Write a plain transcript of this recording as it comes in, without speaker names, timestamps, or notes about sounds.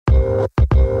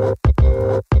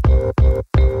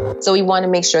So we want to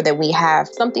make sure that we have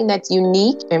something that's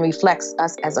unique and reflects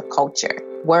us as a culture.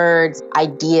 Words,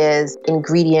 ideas,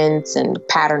 ingredients, and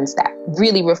patterns that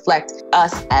really reflect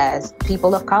us as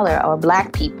people of color or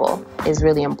Black people is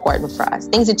really important for us.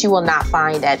 Things that you will not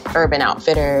find at Urban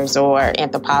Outfitters or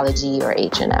Anthropologie or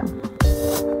H&M.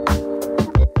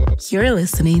 You're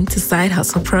listening to Side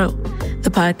Hustle Pro, the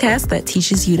podcast that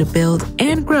teaches you to build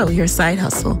and grow your side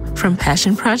hustle from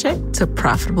passion project to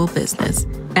profitable business.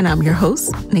 And I'm your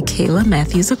host, Nikayla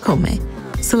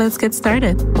Matthews-Okome. So let's get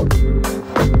started.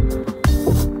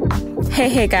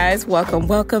 Hey guys,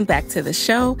 welcome back to the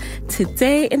show.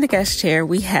 Today in the guest chair,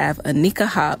 we have Anika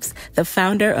Hobbs, the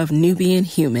founder of Nubian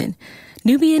Hueman.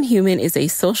 Nubian Hueman is a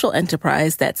social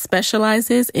enterprise that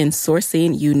specializes in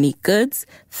sourcing unique goods,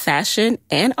 fashion,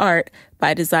 and art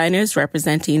by designers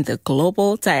representing the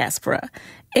global diaspora.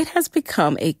 It has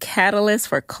become a catalyst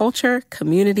for culture,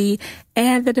 community,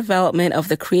 and the development of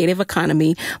the creative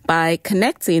economy by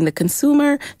connecting the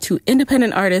consumer to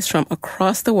independent artists from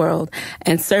across the world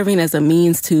and serving as a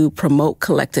means to promote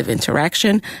collective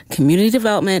interaction, community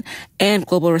development, and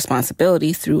global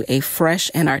responsibility through a fresh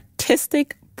and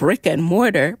artistic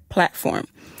brick-and-mortar platform.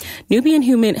 Nubian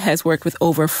Hueman has worked with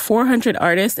over 400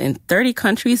 artists in 30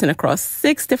 countries and across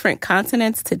 6 different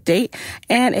continents to date,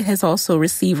 and it has also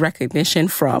received recognition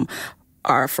from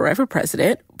our forever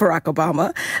president, Barack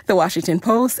Obama, the Washington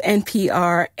Post,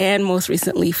 NPR, and most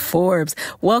recently, Forbes.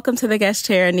 Welcome to the guest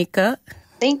chair, Anika.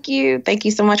 Thank you. Thank you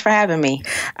so much for having me.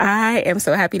 I am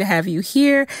so happy to have you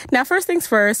here. Now, first things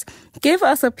first, give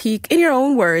us a peek in your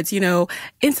own words, into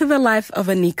the life of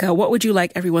Anika. What would you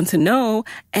like everyone to know?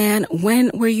 And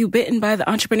when were you bitten by the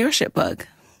entrepreneurship bug?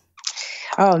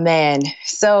 Oh, man.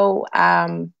 So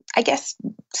I guess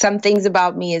some things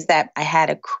about me is that I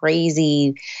had a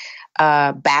crazy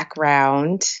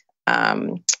background.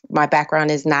 My background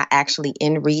is not actually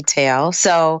in retail.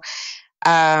 So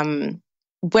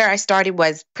where I started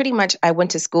was pretty much I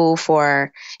went to school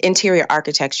for interior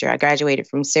architecture. I graduated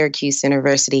from Syracuse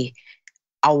University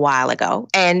a while ago.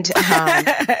 And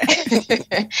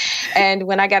and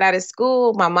when I got out of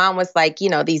school, my mom was like,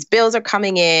 these bills are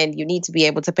coming in. You need to be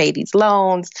able to pay these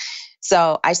loans.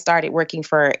 So I started working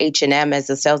for H&M as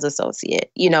a sales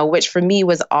associate, which for me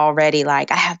was already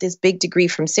like, I have this big degree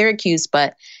from Syracuse,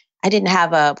 but I didn't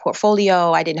have a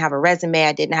portfolio. I didn't have a resume.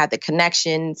 I didn't have the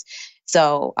connections.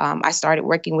 So I started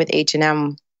working with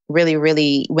H&M when they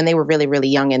were really, really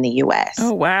young in the U.S.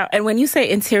 Oh, wow. And when you say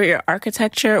interior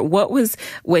architecture,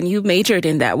 when you majored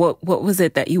in that, what was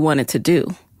it that you wanted to do?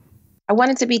 I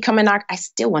wanted to become I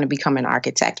still want to become an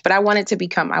architect, but I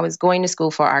was going to school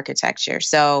for architecture.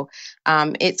 So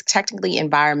it's technically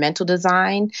environmental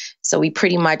design. So we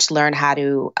pretty much learned how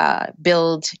to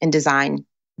build and design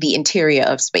the interior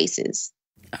of spaces.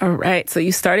 All right. So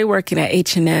you started working at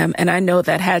H&M, and I know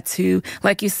that had to,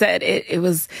 like you said, it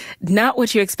was not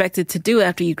what you expected to do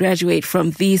after you graduate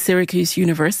from the Syracuse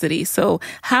University. So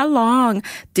how long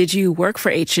did you work for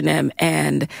H&M,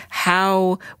 and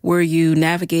how were you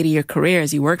navigating your career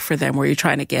as you worked for them? Were you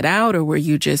trying to get out, or were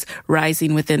you just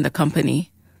rising within the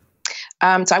company?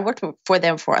 So I worked for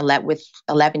them for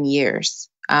 11 years.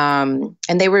 And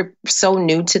they were so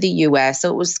new to the U.S. So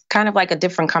it was kind of like a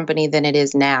different company than it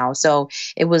is now. So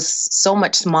it was so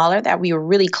much smaller that we were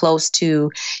really close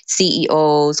to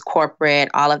CEOs, corporate,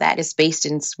 all of that is based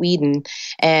in Sweden.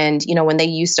 And, when they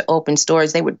used to open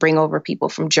stores, they would bring over people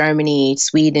from Germany,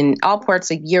 Sweden, all parts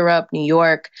of Europe, New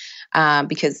York,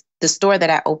 because the store that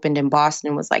I opened in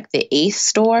Boston was like the 8th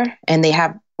store, and they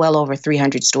have well over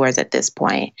 300 stores at this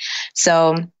point.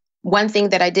 So one thing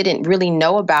that I didn't really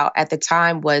know about at the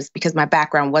time was, because my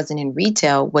background wasn't in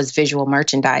retail, was visual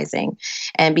merchandising.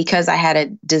 And because I had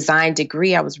a design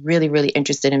degree, I was really, really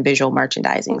interested in visual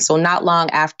merchandising. So not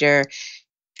long after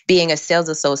being a sales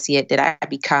associate did I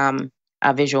become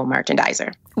a visual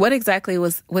merchandiser. What is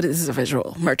a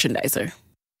visual merchandiser?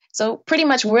 So pretty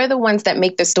much we're the ones that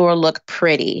make the store look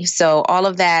pretty. So all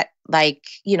of that,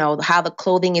 how the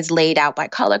clothing is laid out by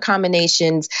color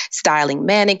combinations, styling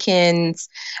mannequins,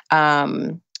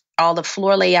 all the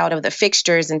floor layout of the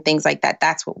fixtures and things like that.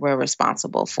 That's what we're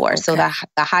responsible for. Okay. So the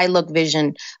high look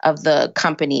vision of the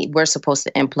company, we're supposed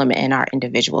to implement in our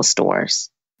individual stores.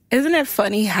 Isn't it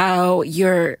funny how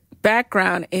your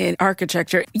background in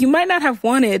architecture, you might not have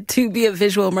wanted to be a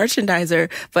visual merchandiser,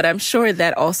 but I'm sure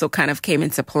that also kind of came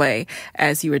into play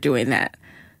as you were doing that.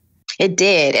 It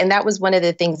did. And that was one of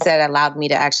the things that allowed me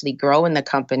to actually grow in the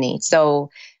company.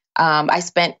 So I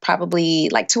spent probably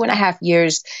like 2.5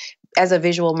 years as a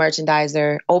visual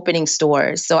merchandiser, opening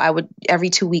stores. So every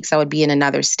 2 weeks, I would be in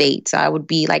another state. So I would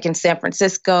be like in San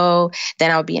Francisco, then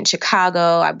I would be in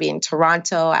Chicago, I'd be in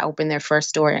Toronto. I opened their first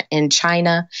store in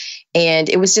China. And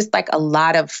it was just like a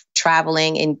lot of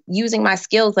traveling and using my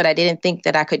skills that I didn't think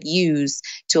that I could use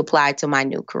to apply to my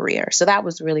new career. So that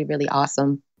was really, really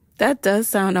awesome. That does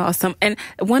sound awesome. And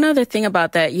one other thing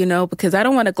about that, because I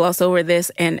don't want to gloss over this,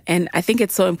 and I think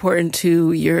it's so important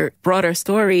to your broader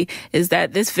story, is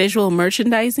that this visual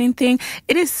merchandising thing,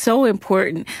 it is so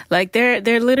important. Like they're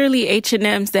literally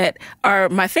H&Ms that are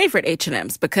my favorite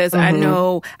H&Ms, because I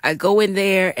know I go in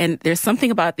there and there's something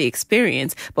about the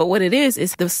experience. But what it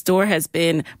is the store has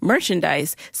been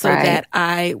merchandised so that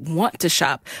I want to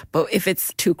shop. But if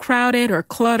it's too crowded or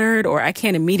cluttered, or I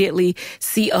can't immediately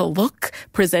see a look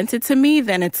presented to me,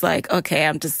 then it's like, okay,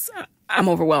 I'm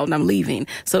overwhelmed, I'm leaving.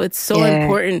 So it's so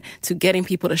important to getting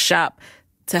people to shop,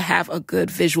 to have a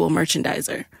good visual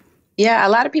merchandiser. Yeah, a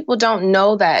lot of people don't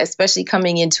know that, especially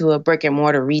coming into a brick and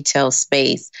mortar retail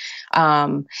space.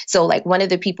 So like one of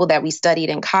the people that we studied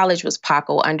in college was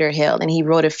Paco Underhill, and he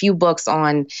wrote a few books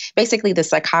on basically the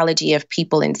psychology of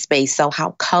people in space. So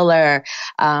how color,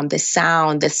 the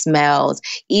sound, the smells,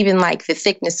 even like the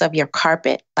thickness of your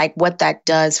carpet, like what that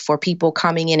does for people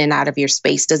coming in and out of your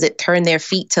space. Does it turn their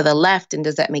feet to the left, and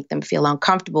does that make them feel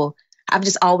uncomfortable? I've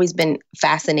just always been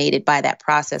fascinated by that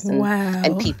process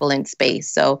and people in space.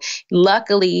 So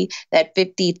luckily that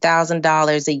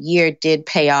 $50,000 a year did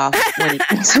pay off when it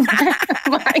came to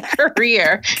my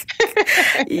career.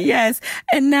 Yes.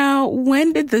 And now,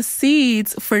 when did the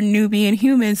seeds for Nubian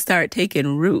Hueman start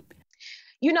taking root?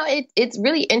 It's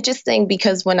really interesting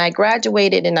because when I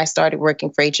graduated and I started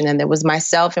working for H&M, there was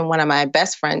myself and one of my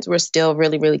best friends. We're still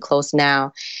really, really close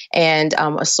now. And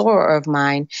a soror of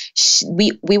mine,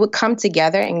 we would come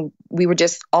together and we were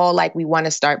just all like, we want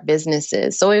to start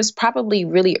businesses. So it was probably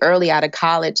really early out of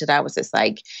college that I was just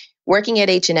like working at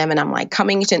H&M, and I'm like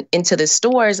coming into the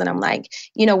stores, and I'm like,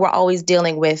 we're always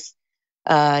dealing with,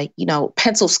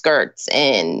 pencil skirts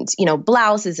and,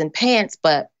 blouses and pants,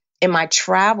 but in my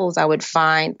travels, I would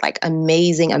find like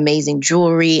amazing, amazing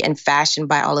jewelry and fashion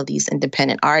by all of these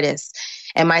independent artists.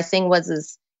 And my thing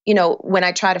was, when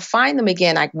I try to find them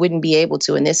again, I wouldn't be able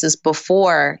to. And this is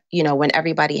before, when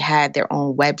everybody had their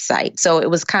own website. So it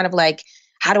was kind of like,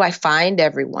 how do I find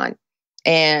everyone?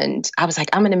 And I was like,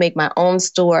 I'm going to make my own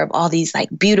store of all these like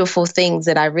beautiful things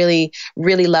that I really,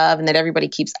 really love and that everybody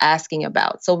keeps asking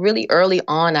about. So really early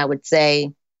on, I would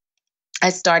say, I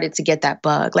started to get that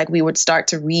bug. Like we would start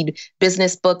to read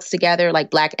business books together, like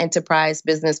Black Enterprise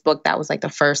business book. That was like the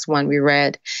first one we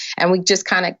read. And we just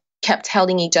kind of kept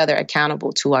holding each other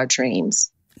accountable to our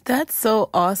dreams. That's so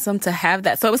awesome to have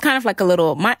that. So it was kind of like a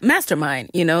little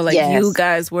mastermind, you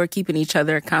guys were keeping each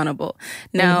other accountable.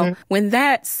 Now, when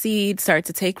that seed started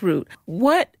to take root,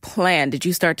 what plan did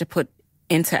you start to put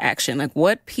into action? Like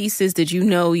what pieces did you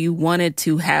know you wanted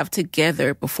to have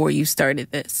together before you started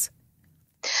this?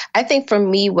 I think for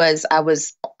me I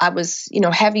was,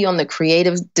 heavy on the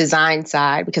creative design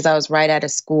side because I was right out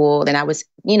of school, and I was,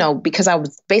 because I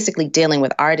was basically dealing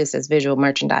with artists as visual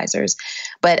merchandisers.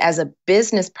 But as a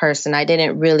business person, I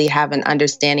didn't really have an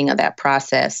understanding of that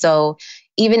process. So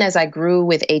even as I grew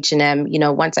with H&M,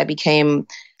 once I became,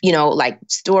 like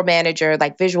store manager,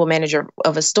 like visual manager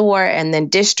of a store and then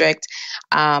district,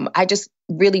 I just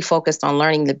really focused on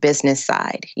learning the business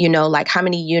side, like how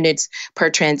many units per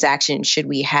transaction should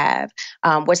we have?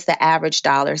 What's the average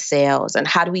dollar sales, and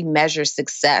how do we measure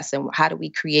success, and how do we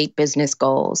create business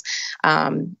goals?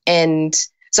 And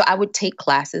so I would take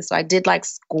classes. So I did like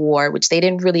SCORE, which they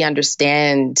didn't really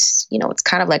understand. It's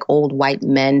kind of like old white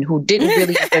men who didn't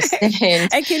really understand.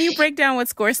 And can you break down what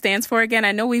SCORE stands for again?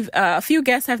 I know we've a few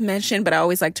guests have mentioned, but I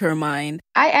always like to remind.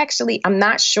 I'm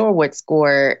not sure what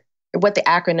the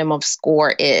acronym of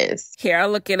SCORE is. Here, I'll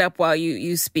look it up while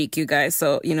you speak, you guys.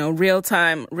 So, real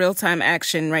time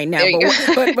action right now.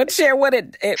 But share what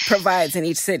it provides in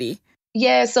each city.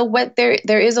 Yeah, so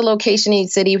there is a location in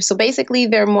each city. So basically,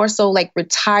 they're more so like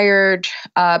retired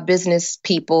business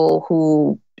people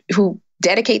who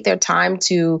dedicate their time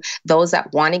to those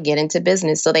that want to get into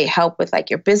business. So they help with like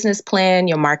your business plan,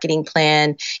 your marketing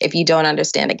plan. If you don't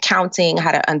understand accounting,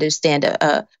 how to understand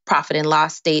a profit and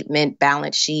loss statement,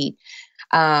 balance sheet.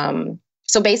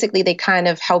 So basically, they kind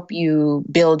of help you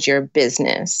build your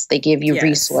business. They give you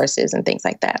resources and things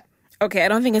like that. Okay, I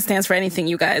don't think it stands for anything,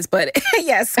 you guys, but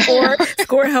yes,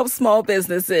 SCORE helps small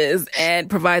businesses and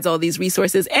provides all these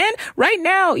resources. And right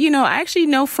now, I actually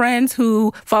know friends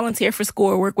who volunteer for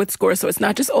SCORE, work with SCORE, so it's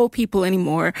not just old people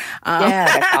anymore. Yeah,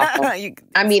 that's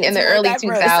awesome. In the early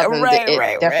 2000s,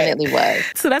 it definitely was.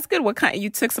 So that's good. What kind?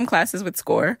 You took some classes with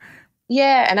SCORE?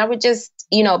 Yeah. And I would just,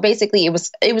 basically it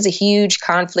was a huge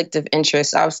conflict of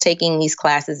interest. I was taking these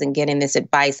classes and getting this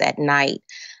advice at night.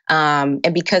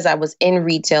 And because I was in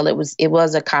retail, it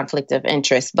was a conflict of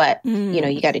interest, but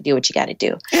you got to do what you got to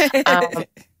do.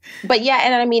 But yeah,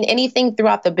 and I mean, anything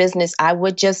throughout the business, I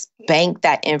would just bank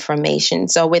that information.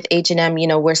 So with H&M,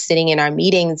 we're sitting in our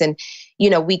meetings and,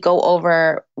 we go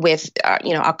over with,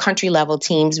 our country level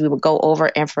teams, we would go over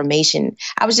information.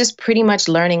 I was just pretty much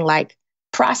learning like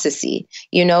processy,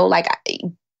 like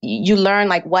you learn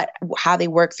like how they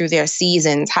work through their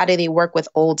seasons. How do they work with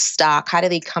old stock? How do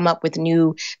they come up with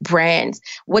new brands?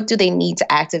 What do they need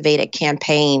to activate a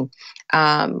campaign?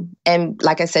 And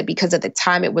like I said, because at the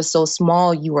time it was so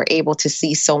small, you were able to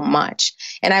see so much.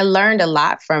 And I learned a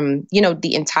lot from,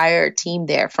 the entire team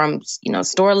there from,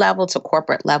 store level to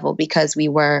corporate level because we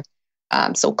were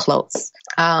so close.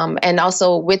 And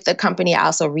also with the company, I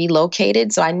also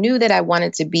relocated. So I knew that I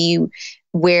wanted to be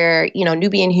where,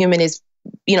 Nubian Hueman is,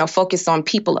 focused on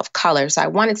people of color. So I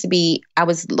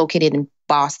was located in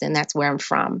Boston. That's where I'm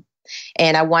from.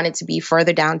 And I wanted to be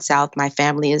further down south. My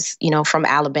family is, from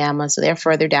Alabama. So they're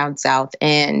further down south.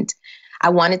 And I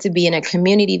wanted to be in a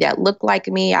community that looked like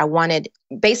me. I wanted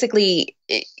basically,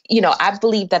 I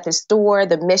believe that the store,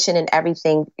 the mission and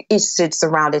everything should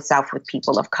surround itself with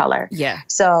people of color. Yeah.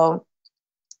 So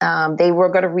they were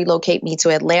going to relocate me to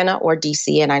Atlanta or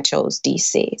DC, and I chose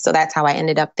DC. So that's how I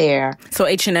ended up there. So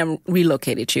H&M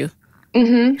relocated you.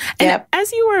 Mm-hmm. And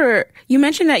as you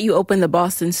mentioned that you opened the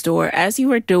Boston store. As you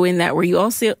were doing that, were you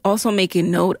also making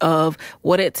note of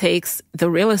what it takes, the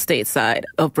real estate side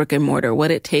of brick and mortar, what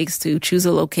it takes to choose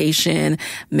a location,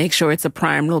 make sure it's a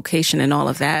prime location and all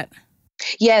of that?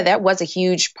 Yeah, that was a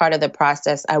huge part of the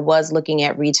process. I was looking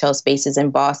at retail spaces in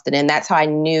Boston, and that's how I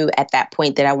knew at that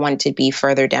point that I wanted to be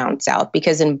further down south,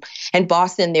 because in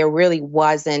Boston, there really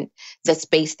wasn't the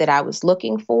space that I was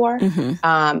looking for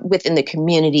within the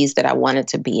communities that I wanted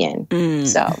to be in.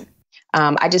 So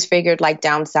I just figured like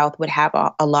down south would have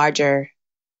a larger,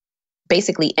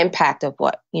 basically, impact of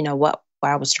what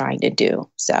I was trying to do.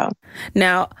 So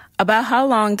now, about how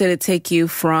long did it take you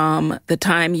from the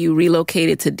time you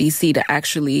relocated to DC to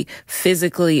actually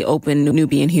physically open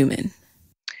Nubian Hueman?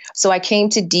 So I came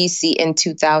to DC in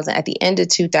 2000, at the end of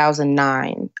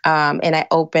 2009, and I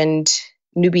opened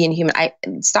Nubian Hueman. I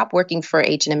stopped working for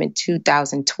H&M in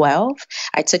 2012.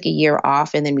 I took a year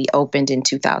off, and then we opened in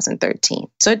 2013.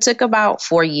 So it took about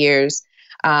 4 years.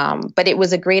 But it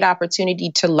was a great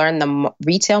opportunity to learn the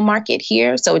retail market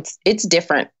here. So it's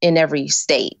different in every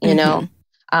state, know.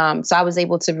 So I was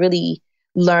able to really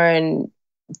learn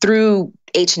through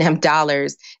H&M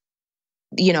dollars,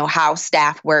 how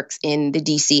staff works in the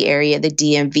DC area, the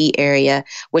DMV area,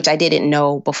 which I didn't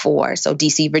know before. So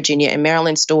DC, Virginia, and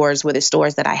Maryland stores were the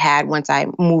stores that I had once I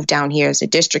moved down here as a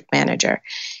district manager.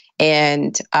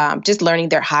 And just learning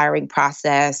their hiring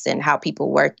process and how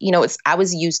people work. I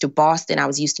was used to Boston. I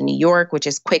was used to New York, which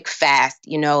is quick, fast,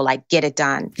 like get it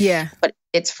done. Yeah. But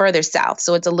it's further south.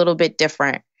 So it's a little bit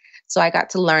different. So I got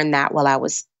to learn that while I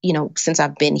was, since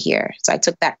I've been here. So I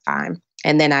took that time.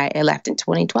 And then I left in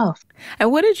 2012.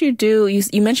 And what did you do?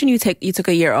 You mentioned you took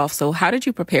a year off. So how did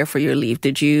you prepare for your leave?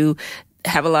 Did you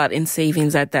have a lot in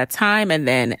savings at that time? And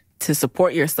then to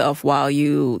support yourself while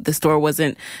the store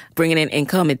wasn't bringing in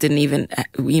income, it didn't even,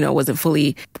 wasn't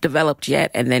fully developed yet.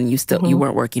 And then you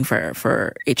weren't working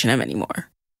for H&M anymore.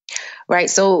 Right.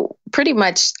 So pretty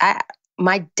much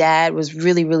my dad was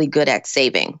really, really good at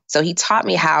saving. So he taught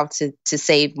me how to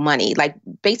save money, like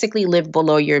basically live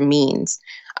below your means.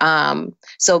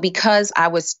 So because I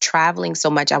was traveling so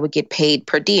much, I would get paid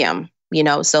per diem,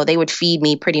 so they would feed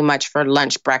me pretty much for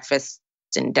lunch, breakfast,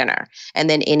 and dinner, and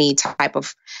then any type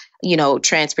of,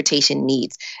 transportation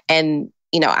needs. And,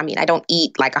 I don't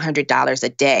eat like $100 a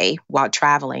day while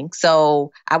traveling.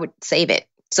 So I would save it.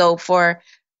 So for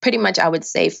pretty much, I would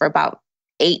say for about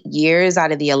 8 years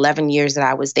out of the 11 years that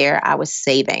I was there, I was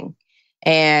saving.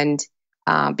 And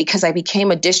because I became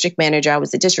a district manager, I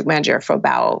was a district manager for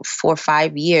about 4 or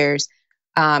 5 years.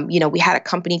 We had a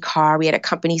company car, we had a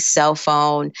company cell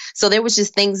phone. So there was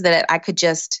just things that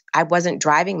I wasn't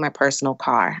driving my personal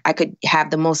car. I could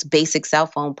have the most basic cell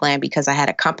phone plan because I had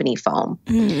a company phone.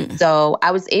 So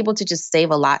I was able to just save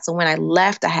a lot. So when I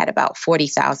left, I had about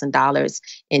 $40,000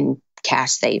 in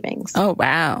cash savings. Oh,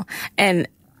 wow. And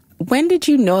when did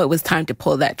you know it was time to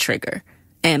pull that trigger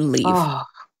and leave?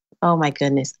 Oh my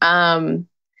goodness.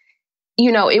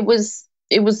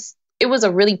 It was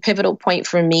a really pivotal point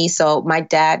for me. So my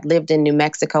dad lived in New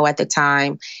Mexico at the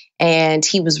time, and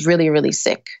he was really, really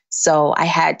sick. So I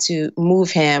had to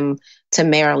move him to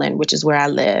Maryland, which is where I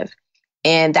live.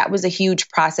 And that was a huge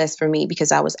process for me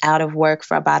because I was out of work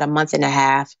for about a month and a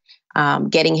half.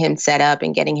 getting him set up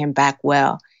and getting him back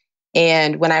well.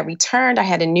 And when I returned, I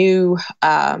had a new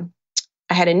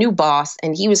boss,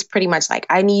 and he was pretty much like,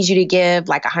 I need you to give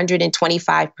like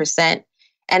 125%.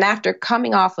 And after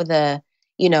coming off of the,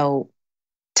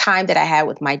 time that I had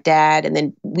with my dad, and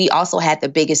then we also had the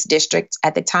biggest district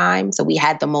at the time. So we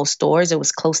had the most stores. It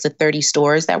was close to 30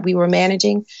 stores that we were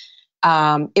managing.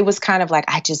 It was kind of like,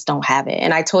 I just don't have it.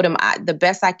 And I told him, the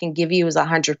best I can give you is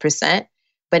 100%,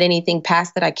 but anything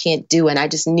past that I can't do. And I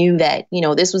just knew that,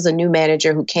 this was a new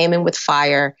manager who came in with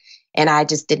fire, and I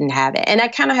just didn't have it. And I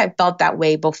kind of had felt that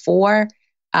way before.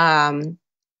 I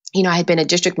had been a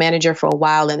district manager for a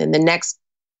while, and then the next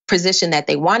position that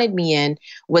they wanted me in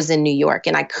was in New York,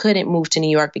 and I couldn't move to New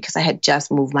York because I had just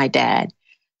moved my dad.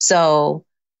 So,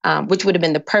 which would have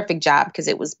been the perfect job, because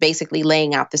it was basically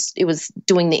laying out this, it was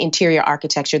doing the interior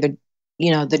architecture, the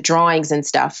drawings and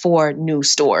stuff for new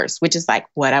stores, which is like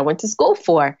what I went to school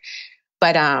for.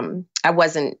 But I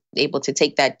wasn't able to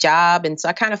take that job. And so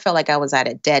I kind of felt like I was at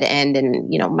a dead end, and,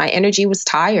 my energy was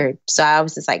tired. So I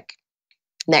was just like,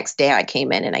 next day I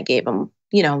came in and I gave him,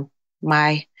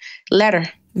 my letter.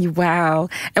 Wow.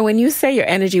 And when you say your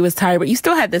energy was tired, but you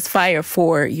still had this fire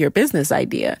for your business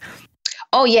idea.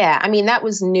 Oh, yeah. I mean, that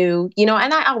was new,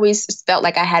 and I always felt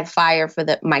like I had fire for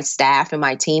my staff and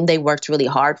my team. They worked really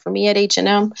hard for me at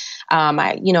H&M.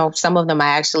 Some of them I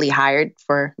actually hired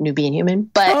for Nubian Hueman.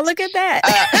 But, oh, look at that.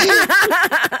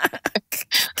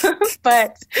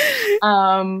 But,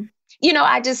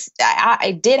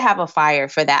 I did have a fire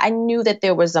for that. I knew that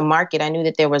there was a market. I knew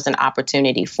that there was an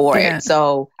opportunity for it.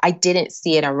 So I didn't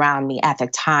see it around me at the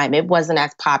time. It wasn't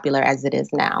as popular as it is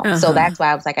now. Uh-huh. So that's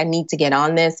why I was like, I need to get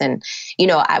on this. And,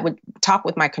 I would talk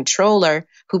with my controller,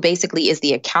 who basically is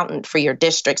the accountant for your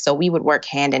district. So we would work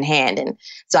hand in hand. And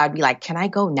so I'd be like, can I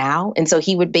go now? And so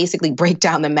he would basically break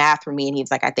down the math for me. And he was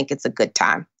like, I think it's a good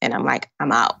time. And I'm like,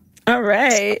 I'm out. All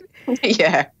right.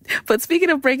 Yeah. But speaking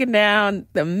of breaking down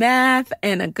the math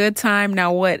and a good time,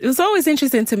 now what was always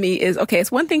interesting to me is, okay,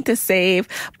 it's one thing to save,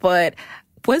 but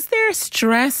was there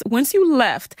stress once you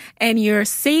left and your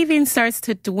savings starts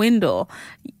to dwindle?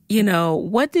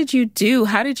 What did you do?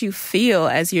 How did you feel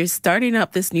as you're starting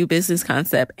up this new business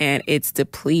concept and it's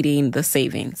depleting the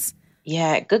savings?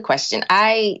 Yeah, good question.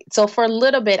 So for a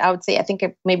little bit, I would say, I think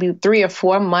maybe 3 or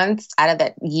 4 months out of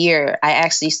that year, I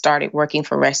actually started working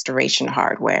for Restoration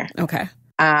Hardware. Okay.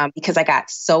 Because I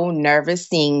got so nervous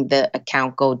seeing the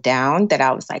account go down that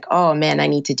I was like, oh man, I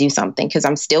need to do something, because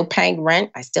I'm still paying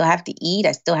rent. I still have to eat.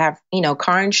 I still have,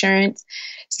 car insurance.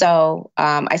 So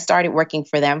I started working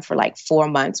for them for like 4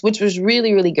 months, which was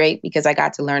really, really great, because I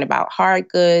got to learn about hard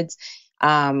goods.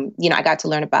 I got to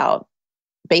learn about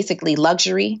basically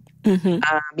luxury,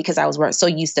 because I was so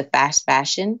used to fast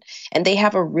fashion, and they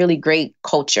have a really great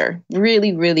culture,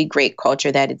 really, really great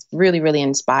culture that is really, really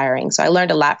inspiring. So I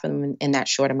learned a lot from them in that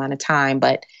short amount of time.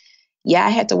 But yeah, I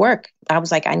had to work. I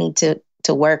was like, I need to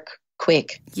work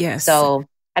quick. Yes. So,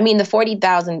 I mean, the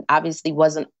 40,000 obviously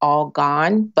wasn't all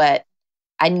gone, but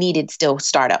I needed still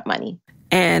startup money.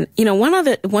 And,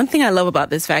 one thing I love about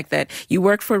this fact that you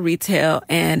work for retail,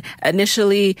 and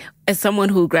initially as someone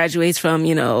who graduates from,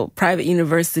 private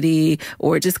university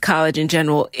or just college in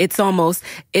general, it's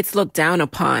looked down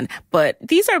upon. But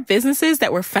these are businesses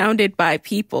that were founded by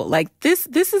people. Like this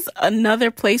is another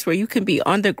place where you can be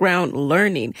on the ground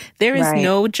learning. There is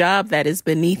no job that is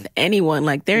beneath anyone.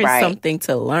 Like there is something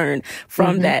to learn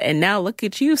from that. And now look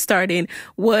at you starting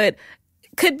what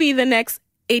could be the next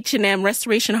H&M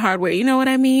Restoration Hardware, you know what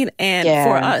I mean? And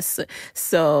for us.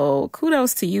 So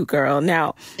kudos to you, girl.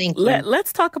 Now,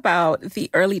 let's talk about the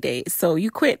early days. So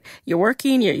you quit, you're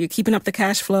working, you're keeping up the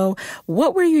cash flow.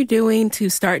 What were you doing to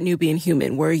start Nubian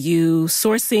Hueman? Were you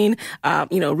sourcing,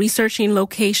 researching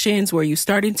locations? Were you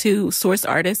starting to source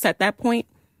artists at that point?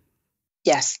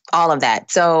 Yes, all of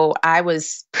that. So I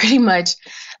was pretty much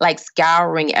like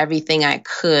scouring everything I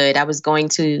could. I was going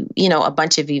to, a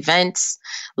bunch of events,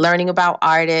 learning about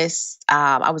artists.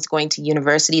 I was going to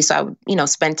university. So I would,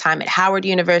 spend time at Howard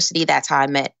University. That's how I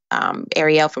met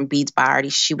Ariel from Beads by Artie.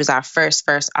 She was our first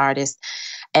artist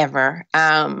ever.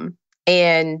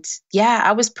 And yeah,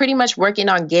 I was pretty much working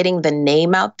on getting the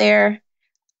name out there.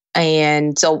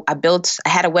 And so I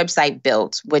had a website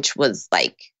built, which was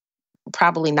like,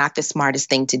 probably not the smartest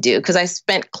thing to do, because I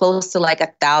spent close to like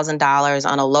 $1,000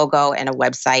 on a logo and a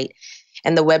website,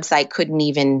 and the website couldn't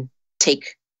even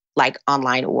take like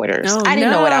online orders. Oh, I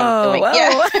didn't know what I was doing. Whoa.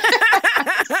 Yeah.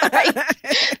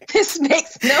 Like, this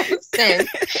makes no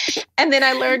sense. And then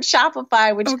I learned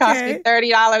Shopify, which cost me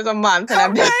 $30 a month, and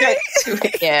I've been to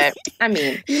it. Yeah, I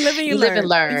mean, you live and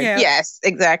learn. Yeah. Yes,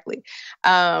 exactly.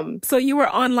 So you were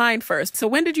online first. So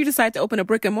when did you decide to open a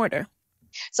brick and mortar?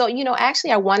 So,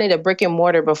 actually I wanted a brick and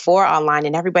mortar before online,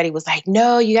 and everybody was like,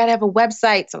 no, you got to have a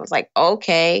website. So I was like,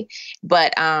 okay.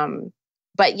 But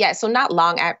yeah, so not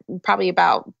long, probably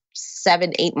about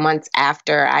 7-8 months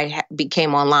after I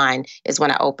became online is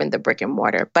when I opened the brick and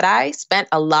mortar. But I spent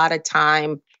a lot of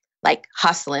time like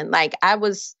hustling. Like I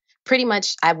was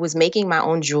making my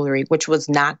own jewelry, which was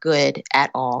not good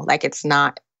at all. Like it's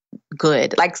not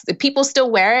good. Like people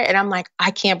still wear it. And I'm like,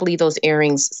 I can't believe those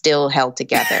earrings still held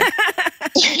together.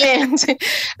 And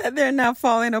they're not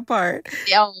falling apart.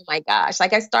 Oh my gosh.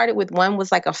 Like I started with one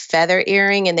was like a feather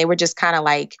earring, and they were just kind of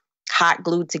like hot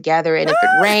glued together. And if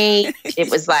it rained, it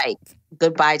was like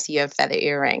goodbye to your feather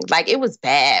earring. Like it was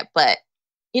bad, but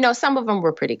some of them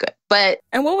were pretty good.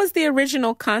 And what was the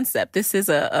original concept? This is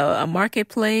a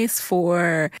marketplace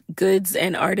for goods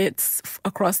and artists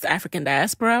across the African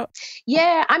diaspora?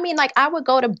 Yeah. I mean, like I would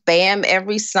go to BAM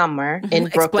every summer in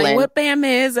Brooklyn. Explain what BAM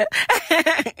is. So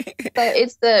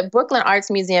it's the Brooklyn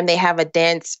Arts Museum. They have a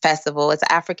dance festival. It's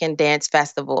an African dance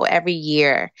festival every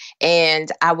year. And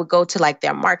I would go to like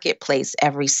their marketplace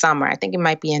every summer. I think it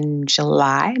might be in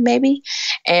July, maybe.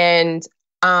 And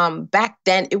back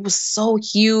then it was so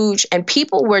huge, and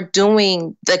people were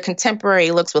doing the contemporary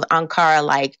looks with Ankara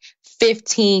like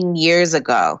 15 years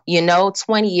ago,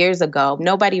 20 years ago.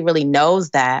 Nobody really knows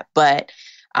that, but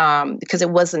because it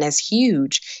wasn't as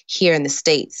huge here in the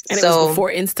States. And it was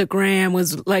before Instagram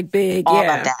was like big. All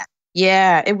of that.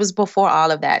 Yeah, it was before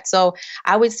all of that. So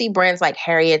I would see brands like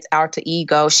Harriet's Alter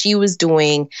Ego. She was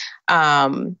doing,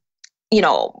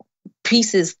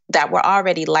 pieces that were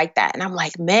already like that. And I'm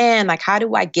like, man, like, how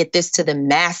do I get this to the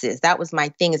masses? That was my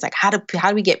thing. Is like, how do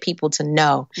we get people to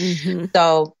know? Mm-hmm.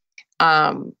 So,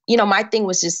 my thing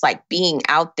was just like being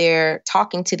out there,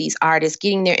 talking to these artists,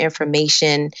 getting their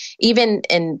information,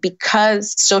 and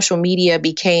because social media and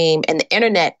the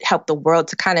internet helped the world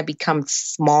to kind of become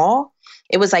small.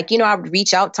 It was like, I would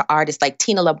reach out to artists like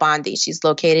Tina Labandi. She's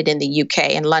located in the UK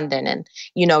in London. And,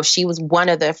 she was one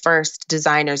of the first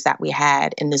designers that we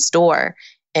had in the store.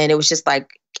 And it was just like,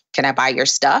 can I buy your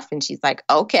stuff? And she's like,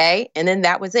 okay. And then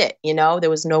that was it. There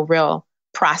was no real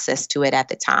process to it at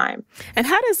the time. And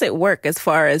how does it work as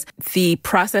far as the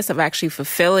process of actually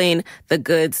fulfilling the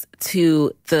goods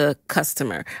to the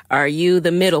customer? Are you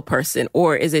the middle person,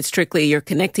 or is it strictly you're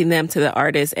connecting them to the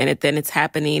artist and then it's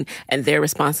happening and they're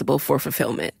responsible for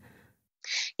fulfillment?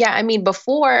 Yeah, I mean,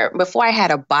 before I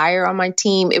had a buyer on my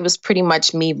team, it was pretty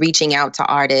much me reaching out to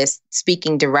artists,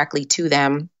 speaking directly to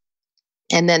them,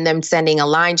 and then them sending a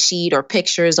line sheet or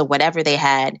pictures or whatever they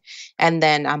had. And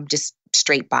then I'm just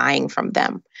straight buying from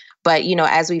them. But,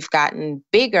 as we've gotten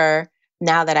bigger,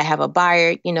 now that I have a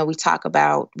buyer,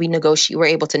 we're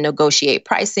able to negotiate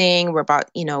pricing. We're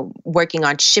about, working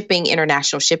on shipping,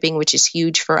 international shipping, which is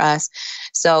huge for us.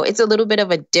 So it's a little bit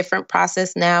of a different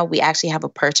process now. We actually have a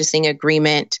purchasing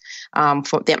agreement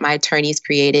that my attorneys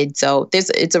created. So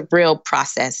it's a real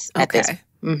process at this.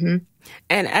 Mm-hmm.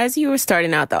 And as you were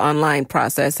starting out the online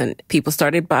process and people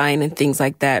started buying and things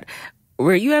like that,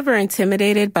 were you ever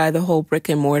intimidated by the whole brick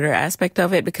and mortar aspect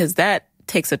of it? Because that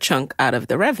takes a chunk out of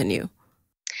the revenue.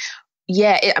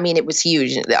 Yeah, it was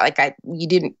huge. Like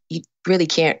you really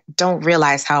don't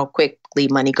realize how quickly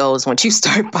money goes once you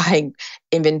start buying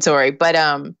inventory. But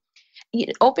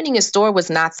opening a store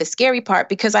was not the scary part,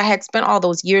 because I had spent all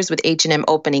those years with H&M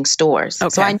opening stores. Okay.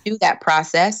 So I knew that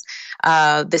process.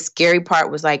 The scary part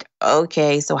was like,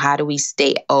 okay, so how do we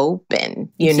stay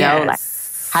open? Like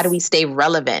how do we stay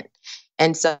relevant?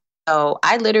 And so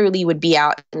I literally would be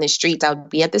out in the streets. I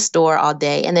would be at the store all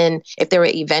day. And then if there were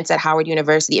events at Howard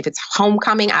University, if it's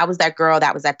homecoming, I was that girl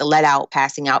that was at the let out,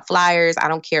 passing out flyers. I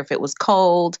don't care if it was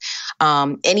cold.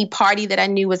 Any party that I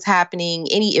knew was happening,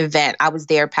 any event, I was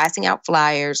there passing out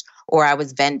flyers, or I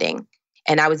was vending.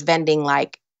 And I was vending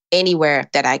like anywhere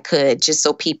that I could, just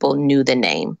so people knew the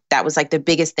name. That was like the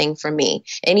biggest thing for me.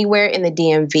 Anywhere in the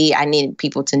DMV, I needed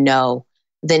people to know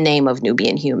the name of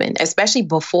Nubian Hueman, especially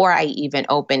before I even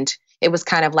opened. It was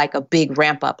kind of like a big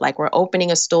ramp up, like we're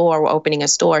opening a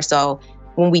store. So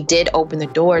when we did open the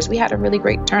doors, we had a really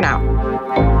great turnout.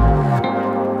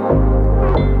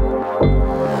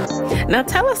 Now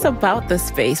tell us about the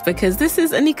space, because this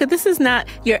is, Anika, this is not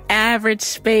your average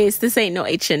space. This ain't no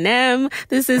H&M.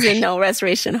 This isn't no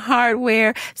Restoration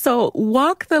Hardware. So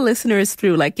walk the listeners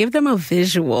through, like give them a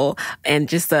visual and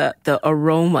just the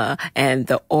aroma and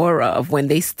the aura of when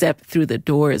they step through the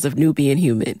doors of Nubian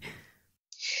Hueman.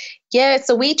 Yeah,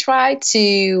 so we try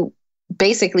to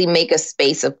basically make a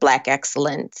space of Black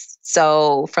excellence.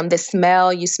 So from the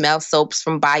smell, you smell soaps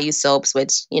from Bayou Soaps,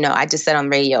 which, I just said on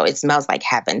radio, it smells like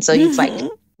heaven. So it's like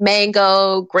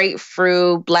mango,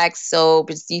 grapefruit, black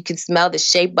soap. You can smell the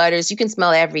shea butters. You can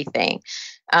smell everything.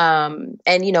 And,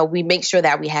 we make sure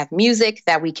that we have music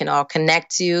that we can all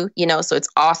connect to, so it's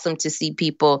awesome to see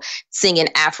people singing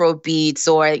Afro beats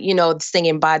or,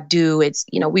 singing Badu. It's,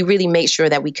 we really make sure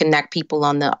that we connect people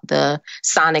on the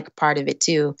sonic part of it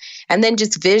too. And then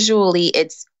just visually,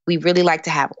 we really like to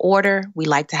have order. We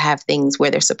like to have things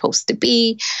where they're supposed to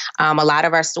be. A lot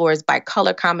of our stores by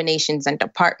color combinations and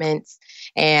departments.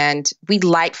 And we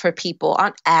like for people,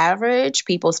 on average,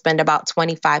 people spend about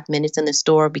 25 minutes in the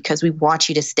store because we want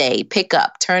you to stay, pick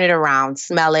up, turn it around,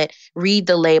 smell it, read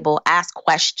the label, ask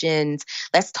questions.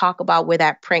 Let's talk about where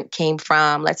that print came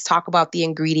from. Let's talk about the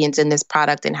ingredients in this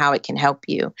product and how it can help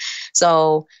you.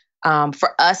 So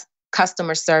for us,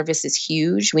 customer service is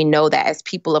huge. We know that as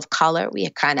people of color, we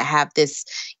kind of have this,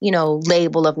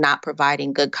 label of not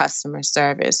providing good customer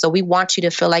service. So we want you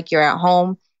to feel like you're at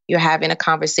home. You're having a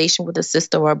conversation with a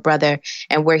sister or a brother,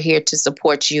 and we're here to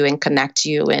support you and connect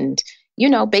you and,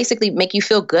 basically make you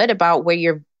feel good about where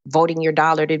you're voting your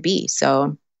dollar to be.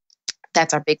 So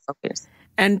that's our big focus.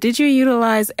 And did you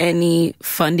utilize any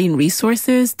funding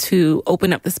resources to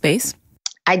open up the space?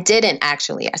 I didn't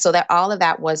actually. So that all of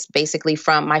that was basically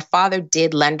from my father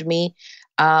did lend me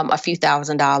a few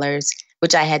 $1,000s,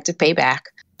 which I had to pay back.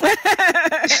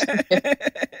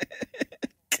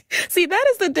 See, that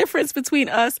is the difference between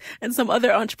us and some other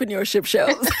entrepreneurship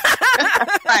shows.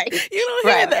 Right. You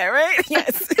don't hear that, right?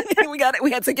 Yes.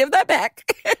 We had to give that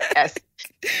back. Yes.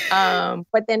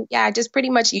 But then, I just pretty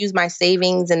much used my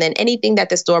savings, and then anything that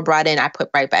the store brought in, I put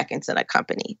right back into the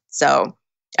company. So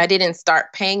I didn't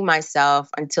start paying myself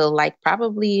until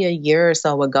probably a year or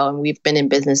so ago, and we've been in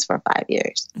business for 5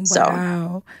 years.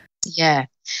 Wow. So, yeah.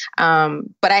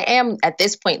 But I am at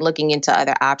this point looking into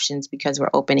other options because we're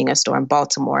opening a store in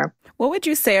Baltimore. What would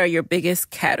you say are your biggest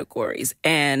categories,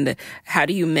 and how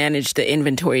do you manage the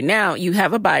inventory? Now, you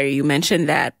have a buyer, you mentioned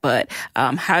that, but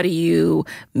how do you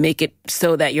make it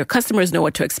so that your customers know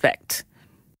what to expect?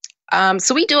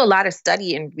 So we do a lot of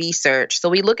study and research. So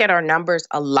we look at our numbers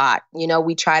a lot.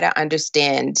 We try to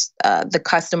understand the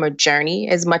customer journey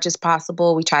as much as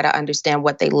possible. We try to understand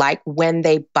what they like when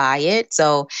they buy it.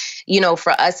 So,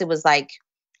 for us, it was like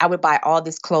I would buy all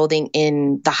this clothing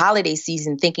in the holiday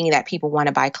season thinking that people want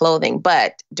to buy clothing.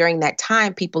 But during that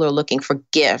time, people are looking for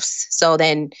gifts. So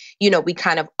then, we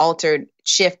kind of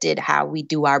shifted how we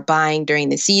do our buying during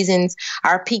the seasons.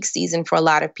 Our peak season for a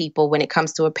lot of people when it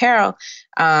comes to apparel,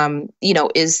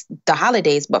 is the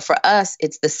holidays. But for us,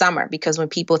 it's the summer, because when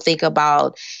people think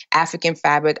about African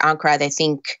fabric, Ankara, they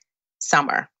think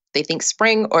summer. They think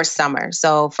spring or summer.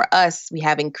 So for us, we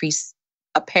have increased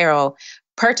apparel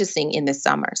purchasing in the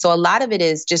summer. So a lot of it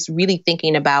is just really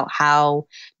thinking about how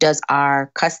does our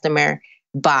customer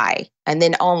buy. And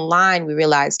then online, we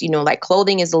realized,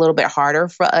 clothing is a little bit harder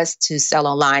for us to sell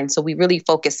online. So we really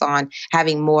focus on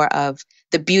having more of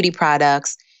the beauty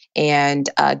products and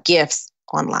gifts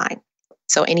online.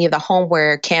 So any of the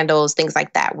homeware, candles, things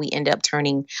like that, we end up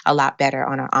turning a lot better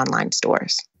on our online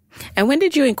stores. And when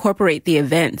did you incorporate the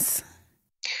events?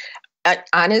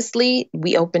 Honestly,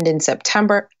 we opened in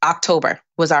September. October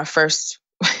was our first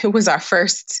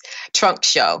trunk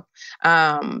show.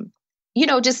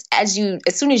 Just as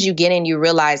soon as you get in, you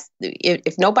realize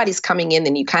if nobody's coming in,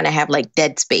 then you kind of have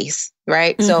dead space,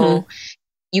 right? Mm-hmm. So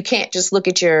you can't just look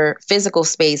at your physical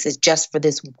space as just for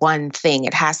this one thing.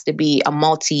 It has to be a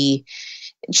multi-stream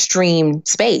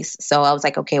space. So I was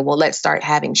like, okay, well, let's start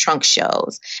having trunk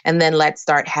shows, and then let's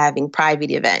start having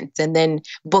private events, and then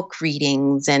book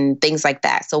readings and things like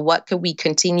that. So what could we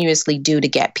continuously do to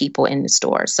get people in the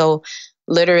store? So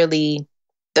literally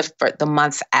the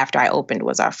month after I opened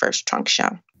was our first trunk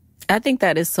show. I think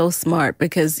that is so smart,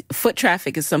 because foot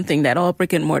traffic is something that all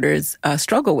brick and mortars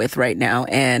struggle with right now.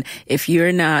 And if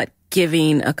you're not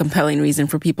giving a compelling reason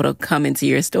for people to come into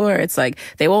your store, it's like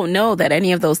they won't know that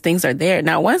any of those things are there.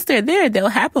 Now, once they're there, they'll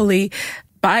happily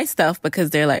buy stuff because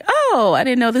they're like, oh, I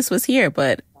didn't know this was here.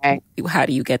 But right. How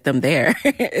do you get them there?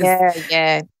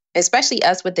 Yeah. Especially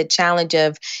us with the challenge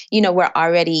of, we're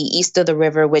already east of the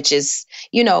river, which is,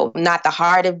 not the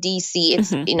heart of DC.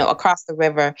 It's, across the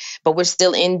river, but we're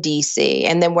still in DC.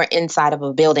 And then we're inside of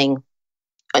a building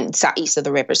east of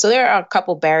the river. So there are a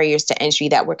couple barriers to entry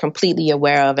that we're completely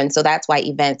aware of. And so that's why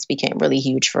events became really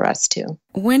huge for us too.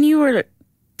 When you were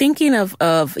thinking of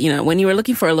when you were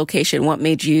looking for a location, what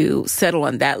made you settle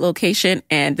on that location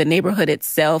and the neighborhood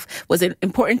itself? Was it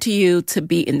important to you to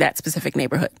be in that specific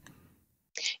neighborhood?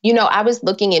 I was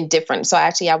looking in different. So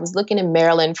actually, I was looking in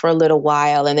Maryland for a little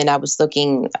while. And then I was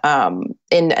looking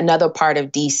in another part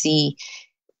of DC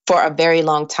for a very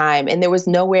long time. And there was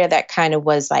nowhere that kind of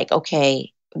was like,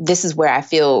 okay, this is where I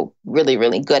feel really,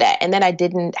 really good at. And then I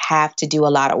didn't have to do a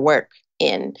lot of work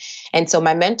in. And so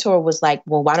my mentor was like,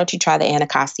 well, why don't you try the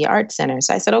Anacostia Art Center?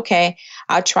 So I said, okay,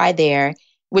 I'll try there,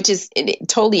 which is a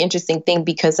totally interesting thing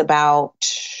because about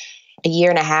a year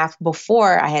and a half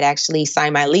before I had actually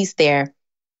signed my lease there,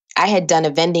 I had done a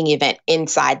vending event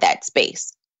inside that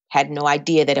space. Had no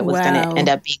idea that it was going to end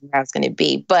up being where I was going to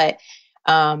be. But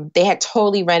they had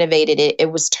totally renovated it.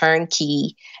 It was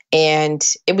turnkey. And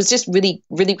it was just really,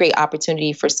 really great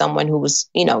opportunity for someone who was,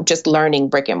 just learning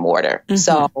brick and mortar. Mm-hmm.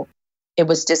 So it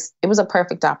was a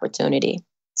perfect opportunity.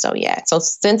 So yeah. So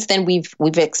since then we've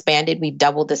expanded. We've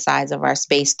doubled the size of our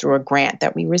space through a grant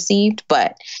that we received.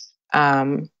 But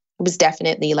it was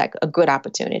definitely like a good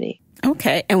opportunity.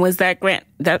 Okay. And was that grant,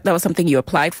 that was something you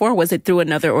applied for? Was it through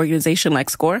another organization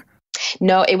like SCORE?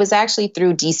 No, it was actually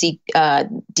through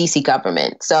DC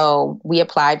government. So we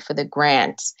applied for the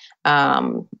grant.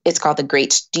 It's called the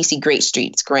DC Great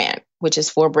Streets Grant, which is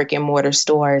for brick and mortar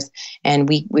stores. And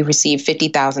we received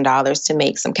 $50,000 to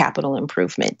make some capital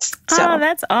improvements. So, oh,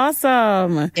 that's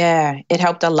awesome. Yeah, it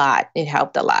helped a lot.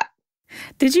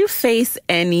 Did you face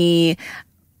any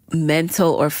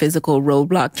mental or physical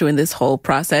roadblock during this whole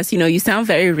process? You sound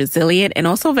very resilient and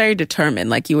also very determined.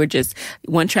 Like you were just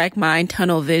one track mind,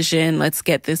 tunnel vision, let's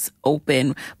get this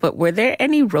open. But were there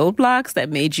any roadblocks that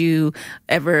made you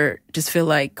ever just feel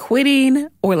like quitting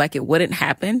or like it wouldn't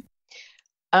happen?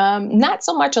 Not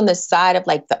so much on the side of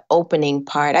like the opening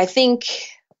part. I think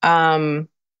some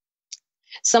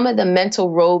of the mental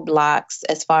roadblocks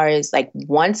as far as like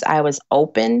once I was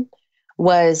open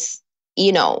was,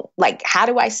 like, how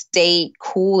do I stay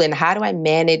cool and how do I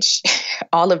manage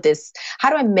all of this?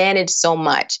 How do I manage so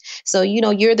much? So,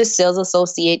 you're the sales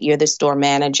associate, you're the store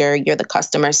manager, you're the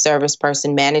customer service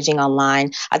person managing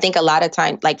online. I think a lot of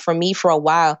time, like for me, for a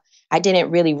while, I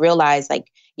didn't really realize like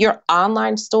your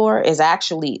online store is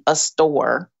actually a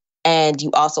store and you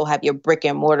also have your brick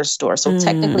and mortar store. So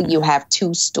technically you have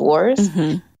two stores.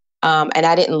 Mm-hmm. And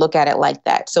I didn't look at it like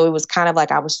that. So it was kind of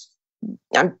like I'm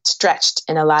stretched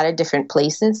in a lot of different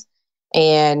places.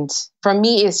 And for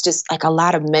me, it's just like a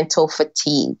lot of mental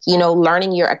fatigue,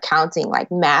 learning your accounting, like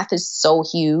math is so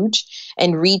huge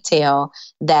and retail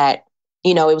that,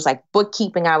 it was like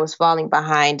bookkeeping I was falling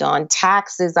behind on,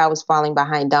 taxes I was falling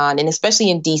behind on. And especially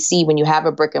in DC, when you have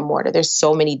a brick and mortar, there's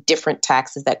so many different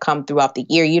taxes that come throughout the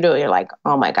year. You're like,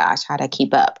 oh my gosh, how'd I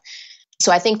keep up?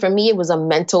 So I think for me, it was a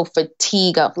mental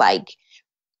fatigue of like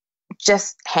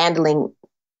just handling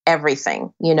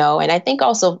everything, and I think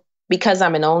also because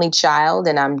I'm an only child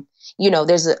and I'm,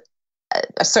 there's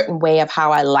a certain way of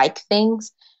how I like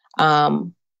things.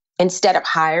 Instead of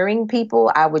hiring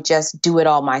people, I would just do it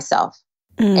all myself.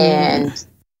 And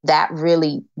that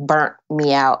really burnt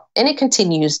me out. And it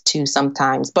continues to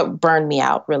sometimes, but burned me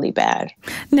out really bad.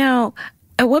 Now,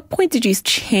 at what point did you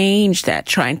change that,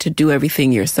 trying to do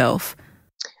everything yourself?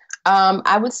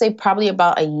 I would say probably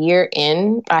about a year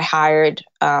in, I hired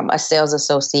a sales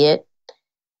associate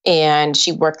and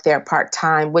she worked there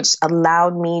part-time, which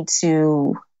allowed me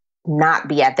to not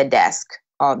be at the desk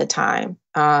all the time.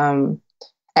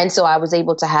 And so I was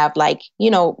able to have like,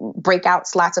 breakout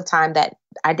slots of time that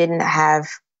I didn't have,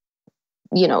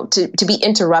 to be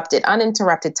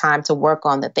uninterrupted time to work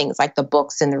on the things like the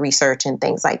books and the research and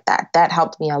things like that. That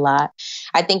helped me a lot.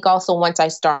 I think also once I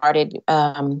started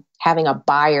having a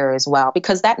buyer as well,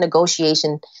 because that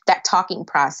negotiation, that talking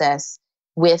process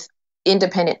with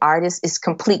independent artists is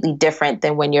completely different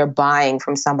than when you're buying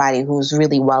from somebody who's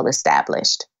really well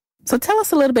established. So tell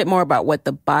us a little bit more about what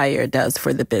the buyer does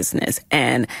for the business,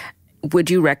 and would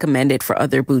you recommend it for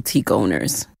other boutique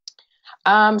owners?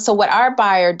 So what our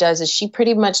buyer does is she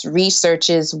pretty much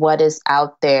researches what is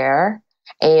out there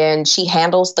and she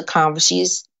handles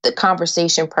she's the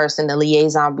conversation person, the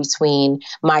liaison between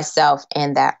myself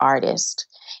and that artist.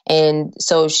 And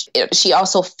so she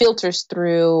also filters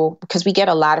through, because we get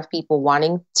a lot of people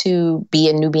wanting to be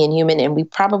a Nubian Hueman, and we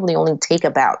probably only take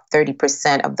about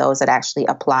 30% of those that actually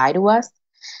apply to us.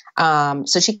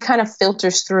 So she kind of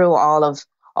filters through all of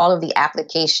the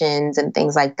applications and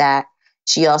things like that.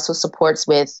 She also supports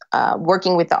with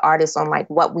working with the artists on like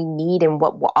what we need and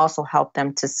what will also help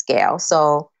them to scale.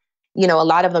 So, a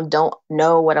lot of them don't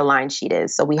know what a line sheet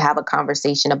is. So we have a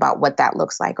conversation about what that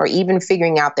looks like, or even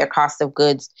figuring out their cost of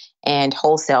goods and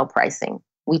wholesale pricing.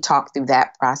 We talk through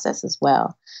that process as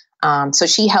well. So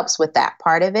she helps with that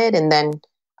part of it. And then,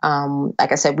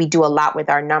 like I said, we do a lot with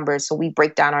our numbers. So we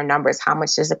break down our numbers. How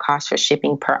much does it cost for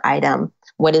shipping per item?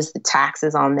 What is the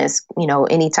taxes on this?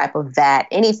 Any type of VAT,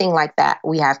 anything like that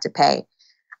we have to pay.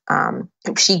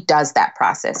 She does that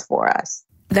process for us.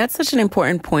 That's such an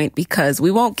important point because we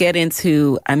won't get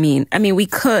into, we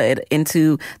could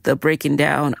into the breaking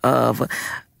down of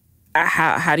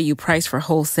how do you price for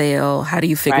wholesale? How do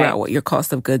you figure out what your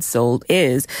cost of goods sold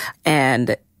is?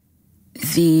 And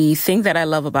the thing that I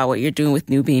love about what you're doing with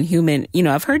Nubian Hueman,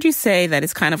 I've heard you say that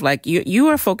it's kind of like you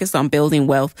are focused on building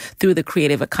wealth through the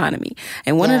creative economy.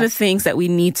 And one of the things that we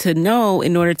need to know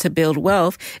in order to build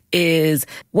wealth is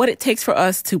what it takes for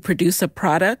us to produce a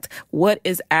product, what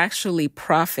is actually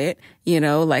profit,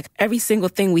 like every single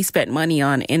thing we spent money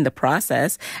on in the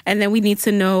process. And then we need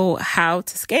to know how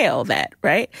to scale that,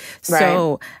 right?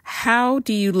 So how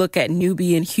do you look at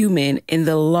Nubian Hueman in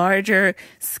the larger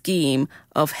scheme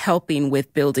of helping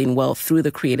with building wealth through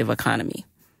the creative economy?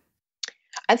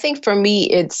 I think for me,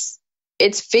 it's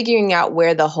figuring out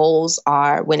where the holes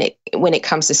are when it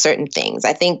comes to certain things.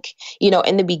 I think,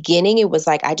 in the beginning, it was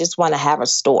like, I just want to have a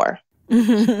store.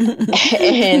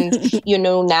 And,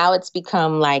 now it's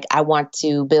become like, I want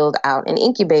to build out an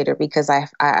incubator because I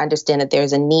understand that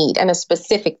there's a need and a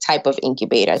specific type of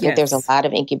incubator. I think there's a lot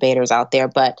of incubators out there,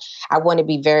 but I want to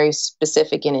be very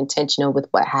specific and intentional with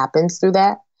what happens through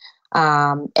that.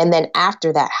 And then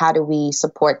after that, how do we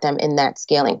support them in that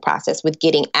scaling process with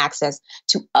getting access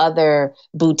to other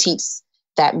boutiques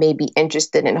that may be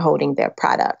interested in holding their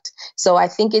product? So I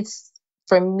think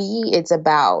for me, it's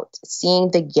about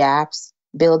seeing the gaps,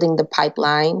 building the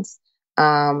pipelines,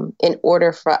 in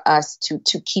order for us to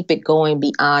keep it going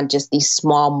beyond just these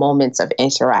small moments of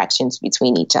interactions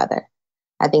between each other.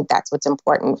 I think that's what's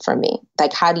important for me.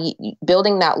 Like,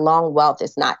 building that long wealth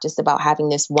is not just about having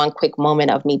this one quick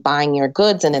moment of me buying your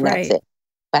goods and then that's it.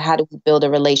 But how do we build a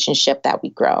relationship that we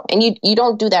grow? And you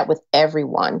don't do that with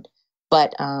everyone,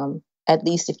 but at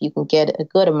least if you can get a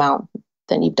good amount,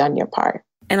 then you've done your part.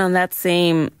 And on that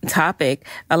same topic,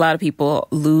 a lot of people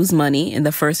lose money in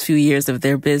the first few years of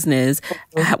their business.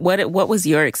 What was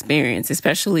your experience,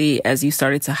 especially as you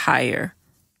started to hire?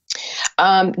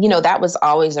 That was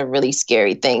always a really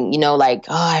scary thing,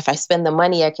 if I spend the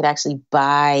money, I could actually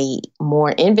buy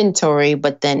more inventory,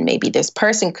 but then maybe this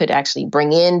person could actually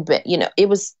bring in, but, it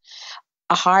was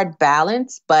a hard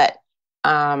balance. But,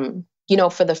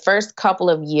 for the first couple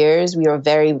of years, we were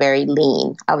very, very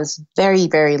lean. I was very,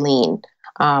 very lean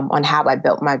on how I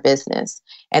built my business.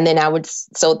 And then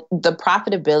so the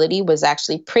profitability was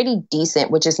actually pretty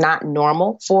decent, which is not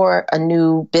normal for a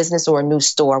new business or a new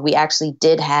store. We actually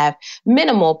did have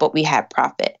minimal, but we had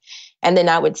profit. And then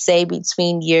I would say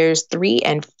between years 3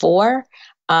 and 4,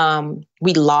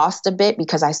 we lost a bit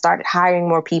because I started hiring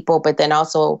more people. But then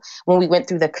also when we went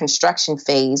through the construction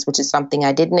phase, which is something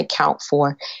I didn't account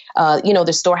for,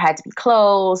 the store had to be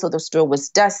closed. So the store was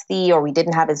dusty or we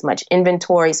didn't have as much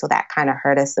inventory. So that kind of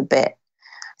hurt us a bit.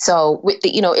 So with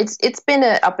it's been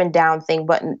an up and down thing,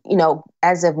 but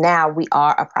as of now, we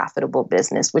are a profitable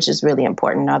business, which is really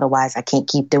important. Otherwise, I can't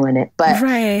keep doing it. But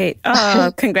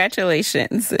oh,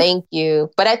 congratulations! Thank you.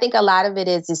 But I think a lot of it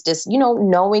is just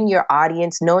knowing your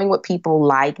audience, knowing what people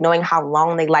like, knowing how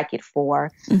long they like it for.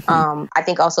 Mm-hmm. I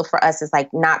think also for us is like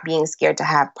not being scared to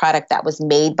have product that was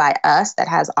made by us that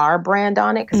has our brand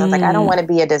on it. Because I was like, I don't want to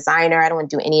be a designer. I don't want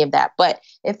to do any of that. But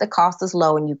if the cost is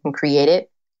low and you can create it,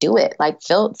 do it. Like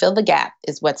fill the gap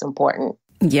is what's important.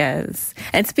 Yes.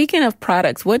 And speaking of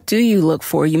products, what do you look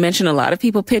for? You mentioned a lot of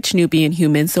people pitch Nubian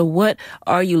Hueman. So what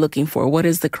are you looking for? What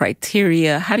is the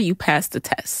criteria? How do you pass the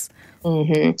tests?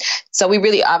 Mm-hmm. So we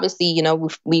really, obviously,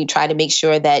 we try to make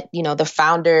sure that, the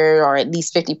founder or at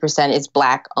least 50% is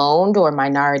Black owned or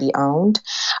minority owned.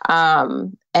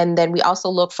 And then we also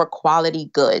look for quality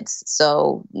goods.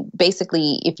 So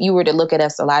basically, if you were to look at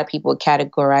us, a lot of people would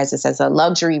categorize us as a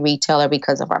luxury retailer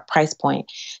because of our price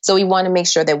point. So we want to make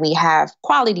sure that we have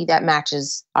quality that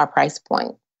matches our price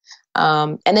point.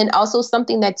 And then also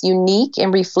something that's unique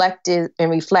and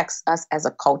reflects us as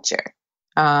a culture.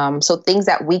 So things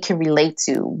that we can relate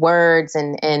to, words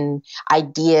and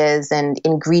ideas and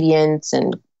ingredients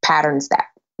and patterns that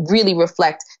really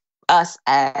reflect us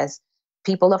as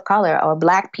people of color or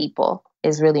Black people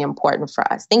is really important for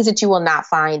us. Things that you will not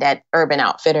find at Urban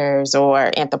Outfitters or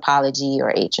Anthropologie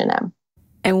or H&M.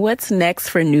 And what's next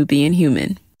for Nubian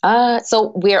Hueman?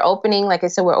 So we're opening, like I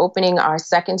said, we're opening our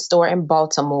second store in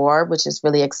Baltimore, which is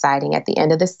really exciting at the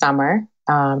end of the summer.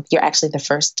 You're actually the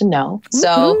first to know.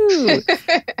 So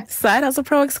Side Hustle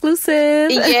Pro exclusive.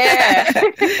 Yeah.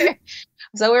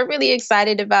 So we're really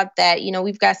excited about that.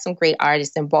 We've got some great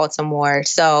artists in Baltimore.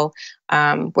 So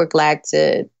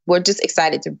we're just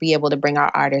excited to be able to bring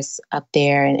our artists up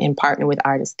there and partner with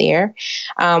artists there.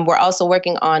 We're also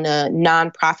working on a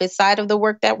nonprofit side of the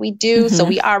work that we do. So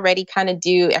we already kind of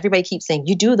everybody keeps saying,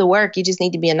 you do the work, you just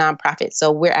need to be a nonprofit.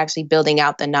 So we're actually building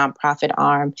out the nonprofit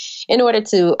arm in order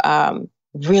to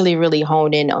really, really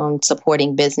hone in on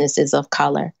supporting businesses of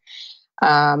color.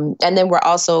 And then we're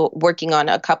also working on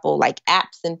a couple like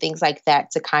apps and things like that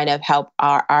to kind of help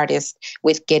our artists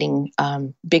with getting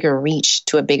bigger reach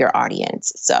to a bigger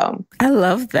audience. So I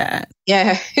love that.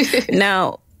 Yeah.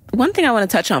 Now, one thing I want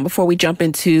to touch on before we jump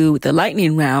into the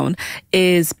lightning round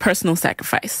is personal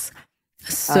sacrifice.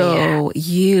 So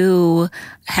you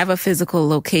have a physical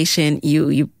location.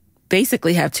 You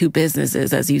basically have two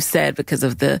businesses, as you said, because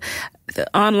of the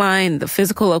online, the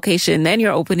physical location. Then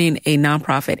you're opening a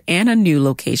nonprofit and a new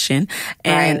location.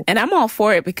 And I'm all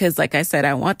for it because, like I said,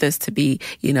 I want this to be,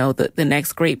 the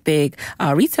next great big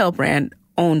retail brand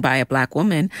owned by a Black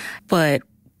woman. But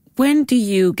when do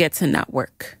you get to not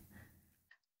work?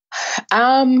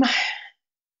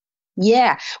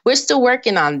 Yeah, we're still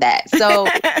working on that. So,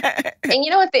 and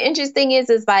what the interesting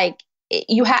is like,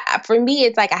 for me,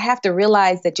 it's like, I have to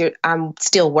realize that I'm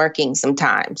still working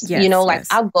sometimes, Yes.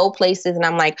 I'll go places and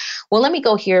I'm like, well, let me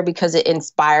go here because it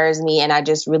inspires me. And I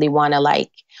just really want to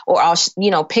or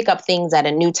I'll, pick up things at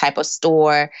a new type of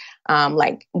store.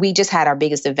 Like we just had our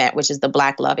biggest event, which is the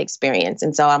Black Love Experience.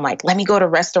 And so I'm like, let me go to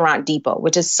Restaurant Depot,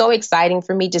 which is so exciting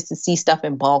for me just to see stuff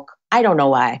in bulk. I don't know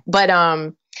why, but,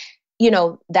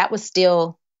 that was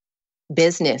still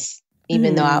business,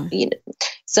 even though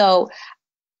so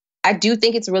I do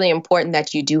think it's really important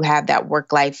that you do have that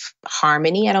work-life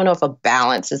harmony. I don't know if a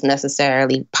balance is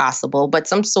necessarily possible, but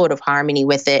some sort of harmony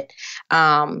with it.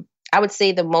 I would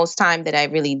say the most time that I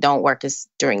really don't work is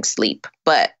during sleep,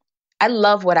 but I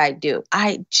love what I do.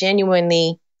 I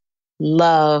genuinely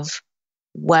love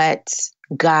what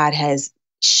God has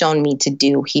shown me to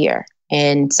do here.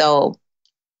 And so,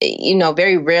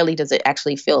 very rarely does it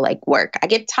actually feel like work. I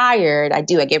get tired. I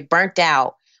get burnt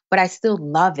out. But I still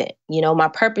love it. My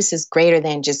purpose is greater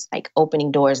than just like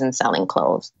opening doors and selling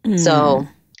clothes. So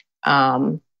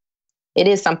it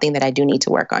is something that I do need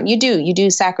to work on. You do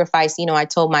sacrifice. I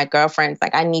told my girlfriends,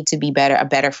 like, I need to be a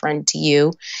better friend to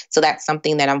you. So that's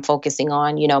something that I'm focusing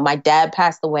on. My dad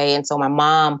passed away. And so my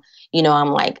mom,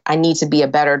 I'm like, I need to be a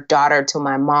better daughter to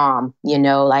my mom,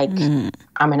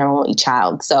 I'm an only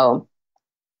child. So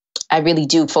I really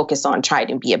do focus on trying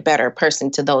to be a better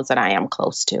person to those that I am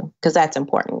close to, because that's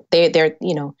important. They're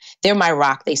my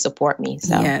rock. They support me.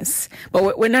 So yes,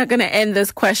 but we're not going to end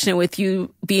this question with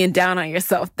you being down on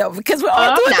yourself, though, because we're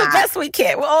all doing the best we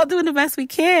can. We're all doing the best we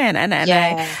can, and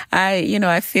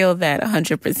I feel that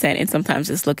 100%. And sometimes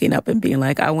just looking up and being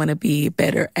like, I want to be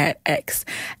better at X.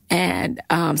 And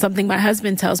something my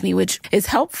husband tells me, which is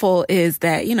helpful, is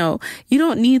that, you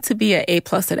don't need to be an A+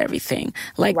 at everything.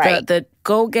 Like the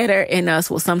go-getter in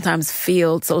us will sometimes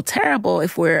feel so terrible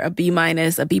if we're a B-,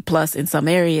 a B+ in some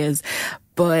areas.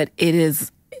 But it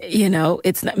is,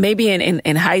 it's not, maybe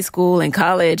in high school and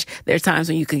college, there are times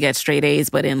when you can get straight A's,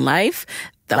 but in life,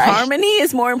 the harmony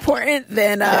is more important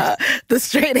than the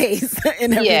straight A's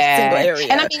in every single area.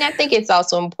 And I think it's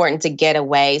also important to get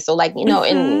away. So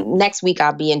in next week,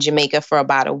 I'll be in Jamaica for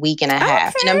about a week and a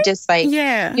half. And I'm just like,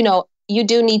 you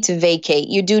do need to vacate.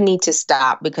 You do need to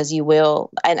stop, because you will,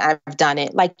 and I've done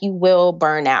it, like you will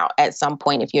burn out at some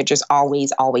point if you're just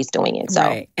always doing it. So,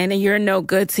 right. And you're no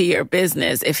good to your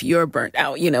business if you're burnt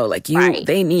out,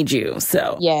 they need you.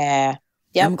 So yeah.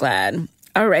 Yep. I'm glad.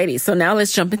 Alrighty. So now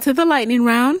let's jump into the lightning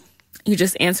round. You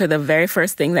just answer the very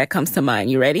first thing that comes to mind.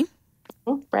 You ready?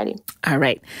 Ready. All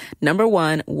right. Number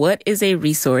 1, what is a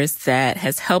resource that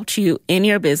has helped you in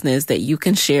your business that you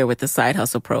can share with the Side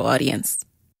Hustle Pro audience?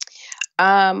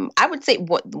 I would say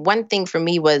one thing for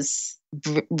me was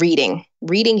reading.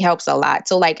 Reading helps a lot.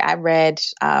 So I read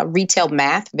Retail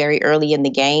Math very early in the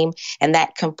game, and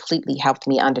that completely helped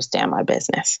me understand my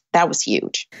business. That was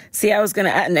huge. See, I was going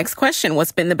to add next question.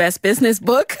 What's been the best business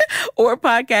book or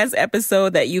podcast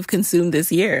episode that you've consumed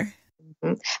this year?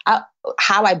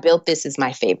 How I Built This is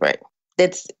my favorite.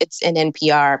 It's an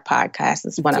NPR podcast.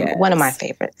 It's one of my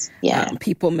favorites. Yeah.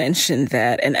 People mentioned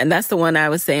that. And that's the one I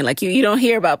was saying, like, you don't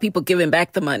hear about people giving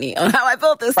back the money on how I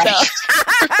built this stuff.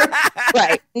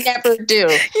 Right. Never do.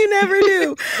 You never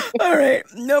do. All right.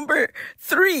 Number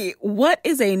 3, what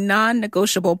is a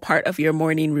non-negotiable part of your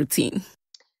morning routine?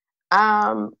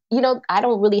 I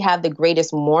don't really have the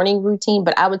greatest morning routine,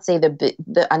 but I would say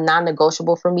a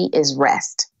non-negotiable for me is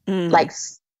rest. Like,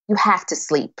 you have to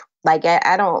sleep. Like,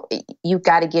 you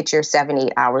got to get your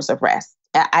 7-8 hours of rest.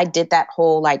 I did that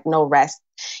whole like no rest,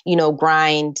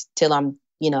 grind till I'm,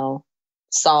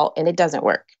 salt, and it doesn't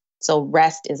work. So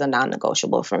rest is a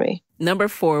non-negotiable for me. Number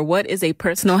 4, what is a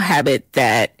personal habit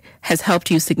that has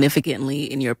helped you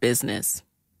significantly in your business?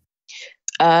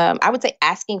 I would say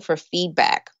asking for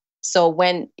feedback. So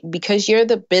because you're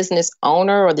the business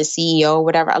owner or the CEO or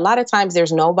whatever, a lot of times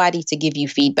there's nobody to give you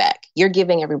feedback. You're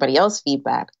giving everybody else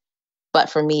feedback. But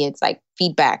for me, it's like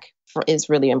feedback is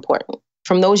really important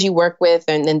from those you work with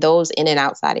and then those in and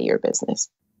outside of your business.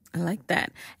 I like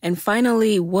that. And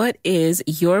finally, what is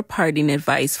your parting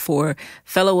advice for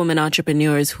fellow women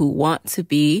entrepreneurs who want to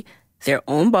be their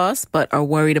own boss, but are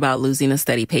worried about losing a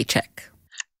steady paycheck?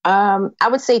 I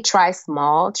would say try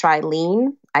small, try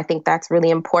lean. I think that's really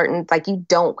important. Like you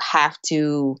don't have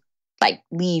to like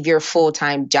leave your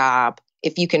full-time job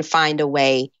if you can find a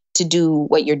way to do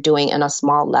what you're doing in a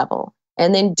small level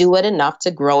and then do it enough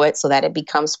to grow it so that it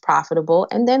becomes profitable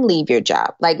and then leave your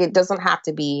job. Like it doesn't have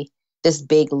to be this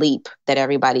big leap that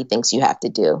everybody thinks you have to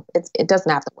do. It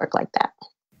doesn't have to work like that.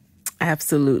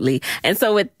 Absolutely. And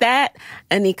so with that,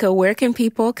 Anika, where can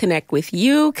people connect with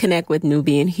you, connect with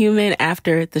Nubian Hueman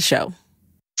after the show?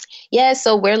 Yeah,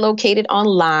 so we're located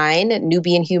online at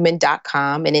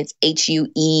nubianhueman.com, and it's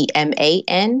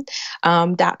HUEMAN.com.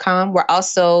 We're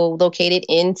also located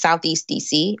in Southeast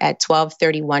DC at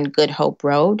 1231 Good Hope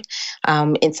Road,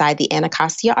 inside the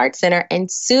Anacostia Art Center,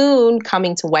 and soon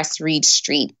coming to West Reed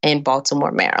Street in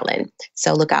Baltimore, Maryland.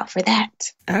 So look out for that.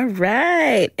 All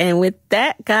right. And with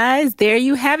that, guys, there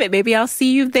you have it. Maybe I'll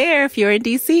see you there if you're in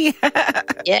DC.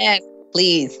 Yes,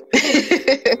 please.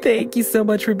 Thank you so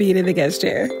much for being in the guest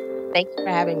chair. Thank you for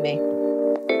having me.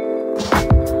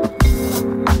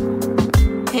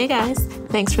 Hey guys,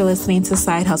 thanks for listening to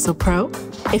Side Hustle Pro.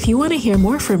 If you want to hear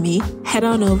more from me, head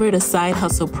on over to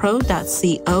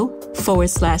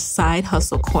sidehustlepro.co/Side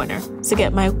Hustle Corner to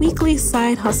get my weekly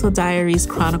Side Hustle Diaries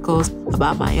chronicles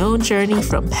about my own journey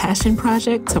from passion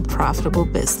project to profitable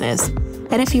business.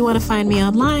 And if you want to find me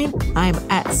online, I'm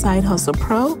at Side Hustle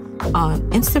Pro on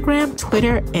Instagram,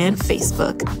 Twitter, and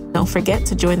Facebook. Don't forget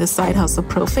to join the Side Hustle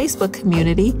Pro Facebook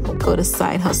community. Go to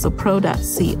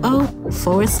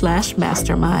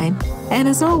sidehustlepro.co/mastermind. And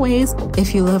as always,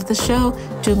 if you love the show,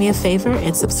 do me a favor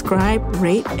and subscribe,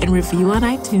 rate, and review on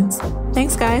iTunes.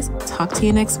 Thanks, guys. Talk to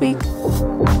you next week.